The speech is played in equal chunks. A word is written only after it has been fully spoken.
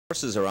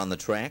Horses are on the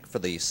track for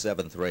the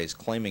 7th race,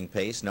 claiming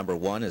pace. Number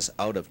 1 is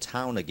Out of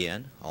Town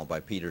Again, all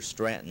by Peter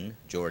Stratton,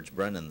 George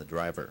Brennan the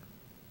driver.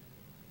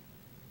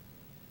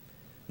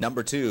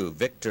 Number 2,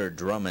 Victor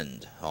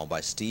Drummond, all by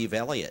Steve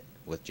Elliott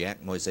with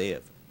Jack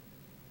Moiseyev.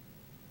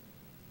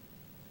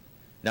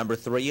 Number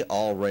 3,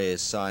 All Ray's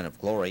Sign of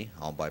Glory,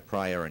 all by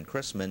Pryor and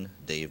Chrisman,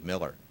 Dave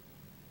Miller.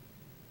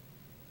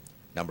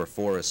 Number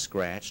 4 is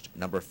Scratched.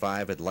 Number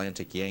 5,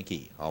 Atlantic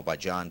Yankee, all by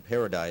John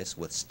Paradise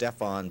with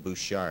Stephane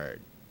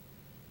Bouchard.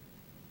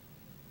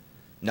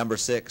 Number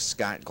 6,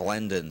 Scott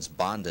Glendon's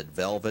Bonded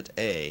Velvet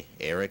A,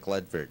 Eric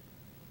Ledford.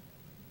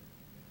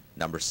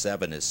 Number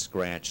 7 is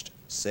Scratched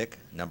Sick.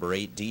 Number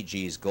 8,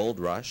 DG's Gold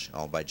Rush,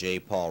 all by J.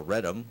 Paul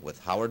Redham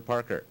with Howard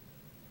Parker.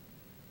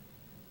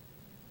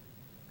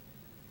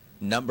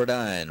 Number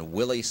 9,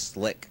 Willie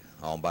Slick,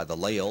 all by the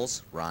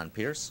Lales, Ron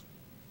Pierce.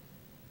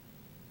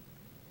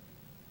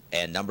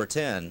 And number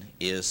 10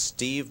 is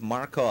Steve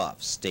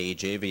Markoff,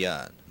 Stage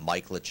Avion.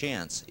 Mike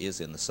LaChance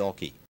is in the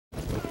sulky.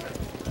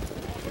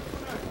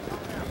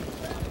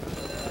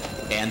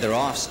 And they're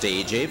off.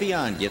 Stage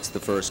Avion gets the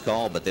first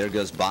call, but there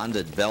goes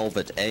Bonded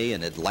Velvet A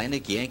and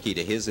Atlantic Yankee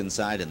to his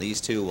inside, and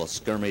these two will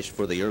skirmish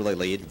for the early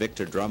lead.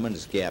 Victor Drummond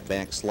is gapped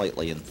back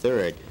slightly in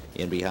 3rd.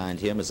 In behind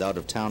him is Out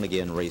of Town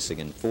Again racing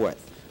in 4th.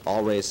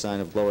 All Ray's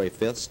Sign of Glory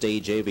 5th.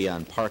 Stage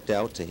Avion parked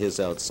out to his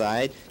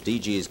outside.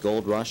 DG's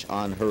Gold Rush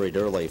unhurried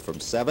early from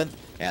 7th.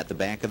 At the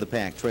back of the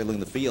pack,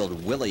 trailing the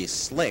field, Willie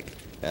Slick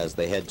as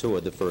they head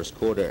toward the first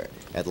quarter.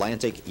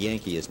 Atlantic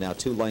Yankee is now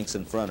 2 lengths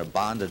in front of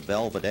Bonded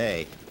Velvet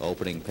A,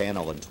 opening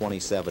panel in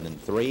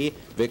 27-3.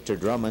 Victor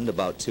Drummond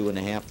about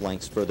 2.5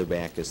 lengths further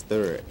back is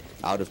 3rd.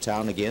 Out of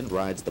Town Again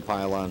rides the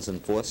pylons in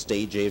 4th.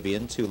 Stage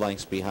Avion 2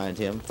 lengths behind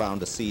him,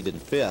 found a seat in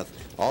 5th.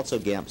 Also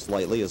gapped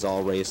slightly is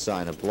All Ray's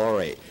Sign of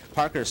Glory.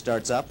 Parker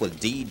starts up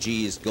with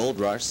DG's Gold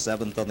Rush,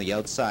 7th on the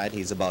outside.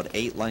 He's about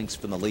 8 lengths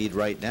from the lead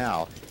right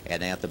now.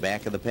 And at the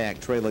back of the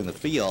pack, trailing the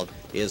field,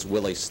 is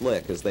Willie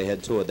Slick as they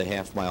head toward the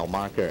half-mile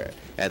marker.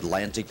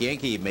 Atlantic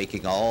Yankee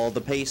making all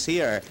the pace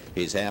here.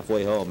 He's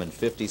halfway home in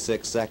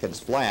 56 seconds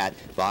flat.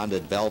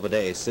 Bonded Velvet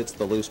A sits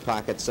the loose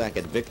pocket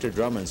 2nd. Victor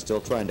Drummond still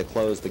trying to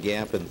close the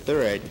gap in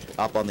 3rd.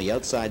 Up on the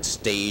outside,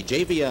 Stage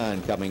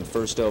Avion coming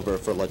first over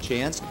for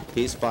LaChance.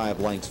 He's 5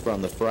 lengths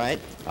from the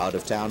front. Out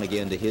of Town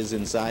Again to his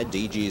inside.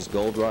 DG's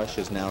Gold Rush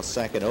is now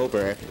 2nd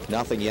over.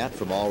 Nothing yet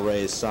from All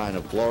Ray's Sign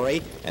of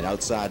Glory. And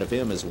outside of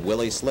him is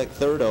Willie Slick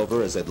 3rd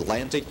over as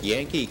Atlantic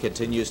Yankee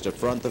continues to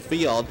front the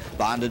field.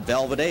 Bonded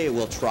Velvet A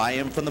will try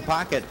him from the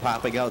pocket,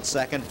 popping out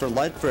 2nd for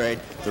Ledford.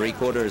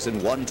 3/4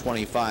 in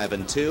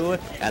 1:25-2,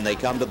 and they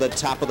come to the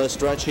top of the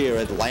stretch here.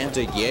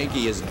 Atlantic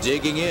Yankee is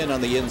digging in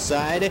on the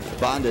inside.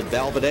 Bonded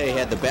Velvet A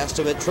had the best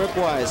of it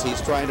tripwise.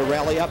 He's trying to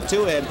rally up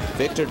to him.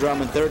 Victor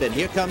Drummond 3rd, and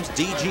here comes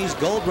DG's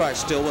Gold Rush,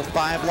 still with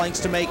 5 lengths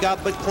to make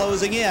up, but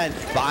closing in.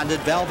 Bonded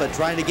Velvet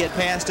trying to get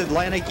past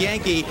Atlantic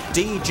Yankee.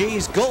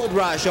 DG's Gold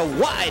Rush, a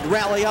wide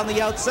rally on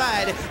the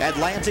outside.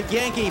 Atlantic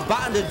Yankee,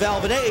 Bonded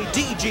Velvet A,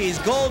 DG's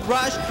Gold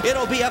Rush.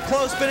 It'll be a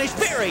close finish,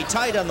 very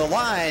tight on the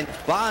line.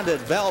 Bonded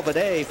Velvet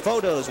A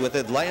photos with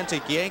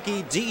Atlantic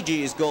Yankee.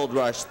 DG's Gold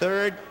Rush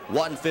 3rd,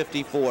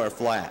 1:54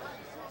 flat.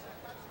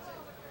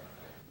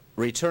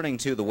 Returning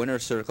to the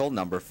winner's circle,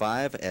 number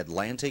 5,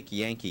 Atlantic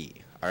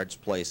Yankee. Arts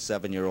Place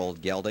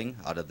 7-year-old gelding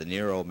out of the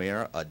Nero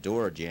mare,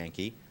 Adored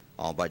Yankee,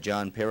 all by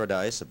John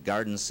Paradise of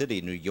Garden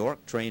City, New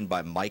York, trained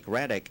by Mike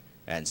Raddick,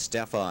 and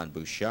Stephane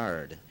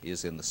Bouchard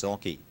is in the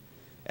sulky.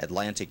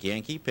 Atlantic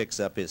Yankee picks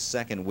up his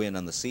 2nd win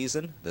on the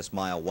season, this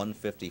mile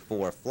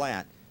 1:54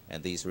 flat,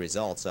 and these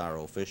results are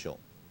official.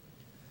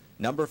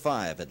 Number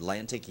 5,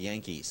 Atlantic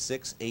Yankee,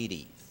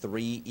 680,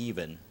 3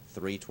 even,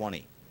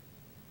 320.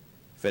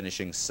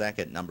 Finishing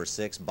 2nd, number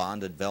 6,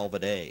 Bonded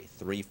Velvet A,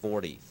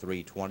 340,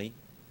 320.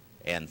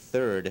 And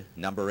 3rd,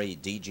 number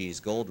 8, DG's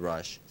Gold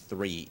Rush,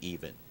 3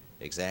 even.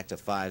 Exacta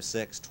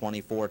 5.6,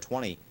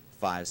 24.20,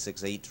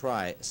 5.68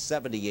 try,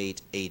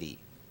 78.80.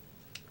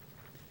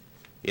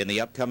 In the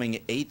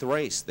upcoming 8th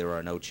race, there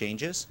are no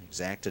changes.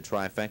 Exacta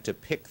trifecta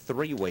pick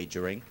 3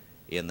 wagering.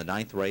 In the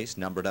 9th race,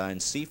 number 9,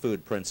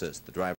 Seafood Princess, the driver